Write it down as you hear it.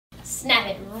snap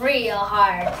it real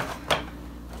hard.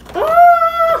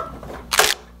 Ah!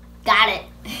 Got it.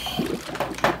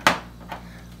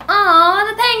 Aw,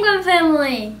 the penguin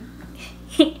family.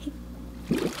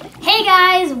 Hey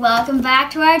guys, welcome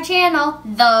back to our channel,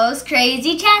 Those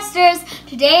Crazy Testers.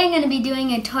 Today I'm going to be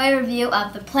doing a toy review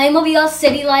of the Playmobil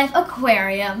City Life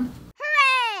Aquarium.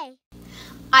 Hooray!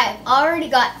 I've already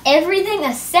got everything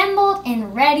assembled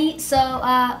and ready, so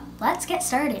let's get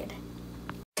started.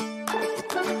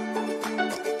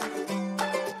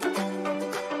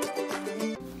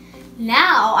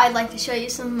 Now I'd like to show you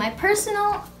some of my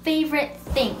personal favorite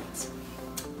things.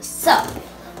 So,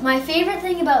 my favorite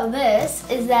thing about this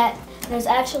is that there's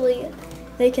actually,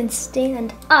 they can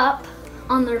stand up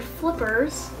on their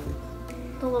flippers,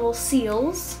 the little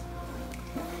seals,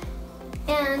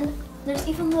 and there's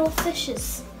even little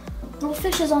fishes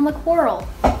on the coral.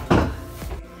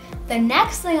 The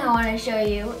next thing I want to show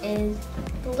you is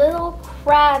the little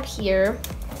crab here.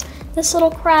 This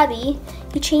little crabby,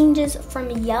 he changes from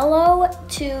yellow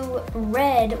to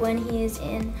red when he is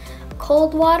in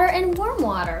cold water and warm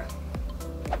water.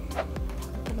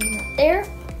 There.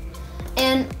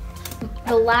 And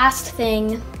the last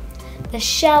thing, the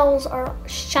shells are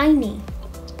shiny.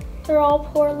 They're all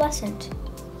pearlescent.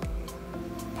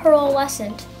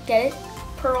 Pearlescent. Get it?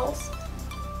 Pearls.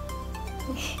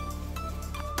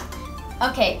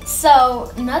 Okay,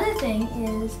 so another thing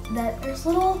is that there's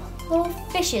little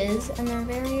fishes, and they're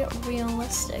very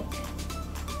realistic.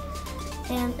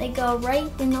 And they go right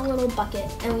in the little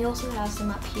bucket, and we also have some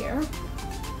up here.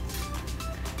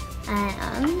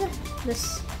 And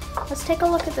this, let's take a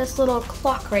look at this little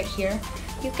clock right here.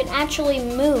 You can actually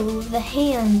move the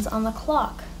hands on the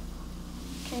clock.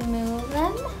 You can move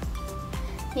them,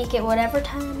 make it whatever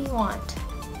time you want.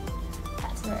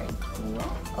 That's very cool.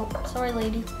 Oh, sorry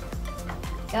lady.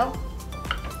 Go.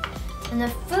 And the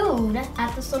food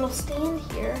at this little stand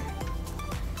here,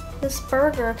 this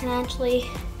burger can actually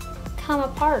come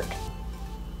apart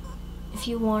if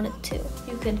you wanted to.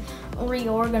 You could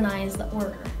reorganize the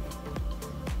order.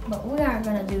 But we aren't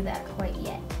gonna do that quite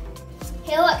yet.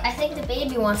 Hey look, I think the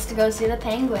baby wants to go see the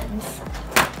penguins.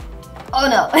 Oh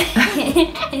no.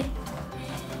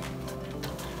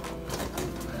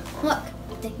 Look,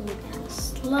 they can go down the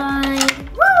slide.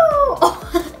 Woo! Oh.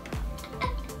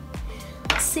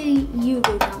 Let's see you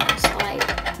go down the slide,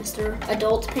 Mr.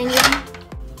 Adult Penguin.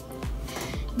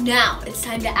 Now it's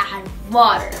time to add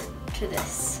water to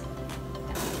this.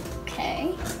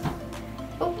 Okay.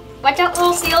 Oh, watch out,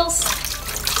 little seals.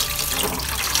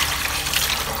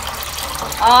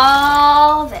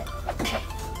 All of it.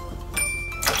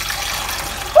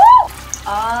 Woo!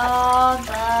 All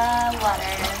the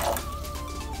water.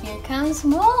 Here comes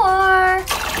more. Ah!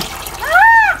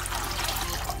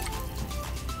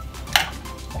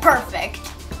 Perfect.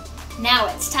 Now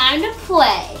it's time to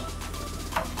play.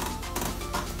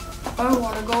 I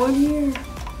want to go in here.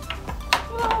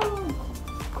 Whoa.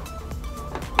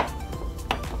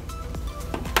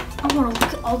 I want to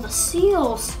look at all the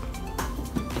seals.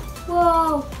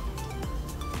 Whoa.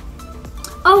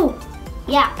 Oh,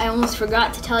 yeah, I almost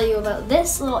forgot to tell you about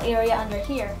this little area under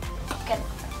here. You can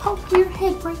poke your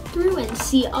head right through and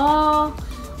see all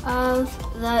of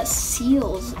the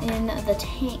seals in the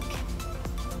tank.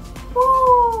 Woo,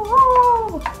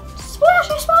 woo.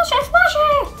 Splashy, splashy,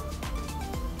 splashy.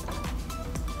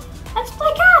 Let's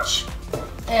play catch.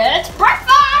 It's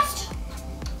breakfast.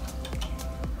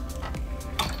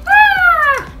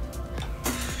 Ah!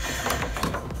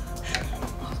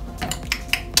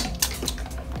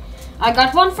 I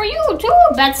got one for you too,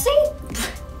 Betsy.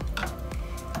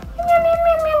 Yum, yum,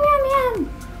 yum, yum, yum, yum.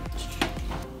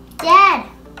 Dad.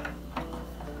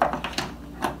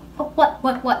 Oh,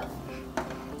 what?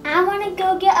 I want to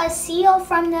go get a seal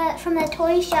from the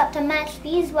toy shop to match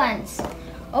these ones.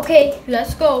 Okay,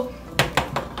 let's go.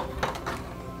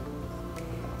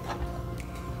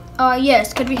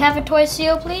 Yes, could we have a toy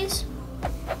seal, please?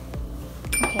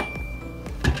 Okay.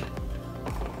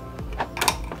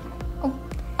 Oh,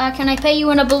 can I pay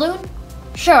you in a balloon?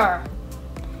 Sure.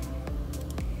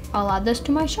 I'll add this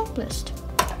to my shop list.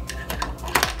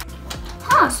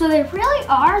 Huh, so they really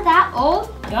are that old?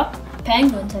 Yup,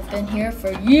 penguins have been here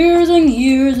for years and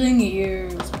years and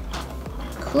years.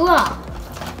 Cool.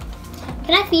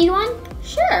 Can I feed one?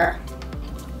 Sure.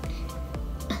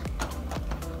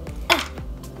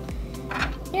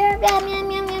 Yum, yum,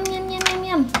 yum, yum, yum, yum, yum, yum.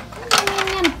 Yum, yum,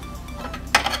 yum.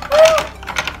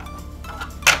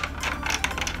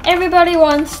 Everybody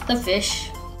wants the fish.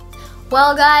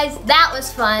 Well guys, that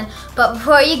was fun, but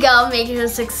before you go, make sure to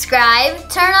subscribe,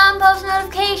 turn on post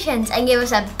notifications, and give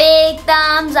us a big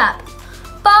thumbs up.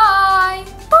 Bye!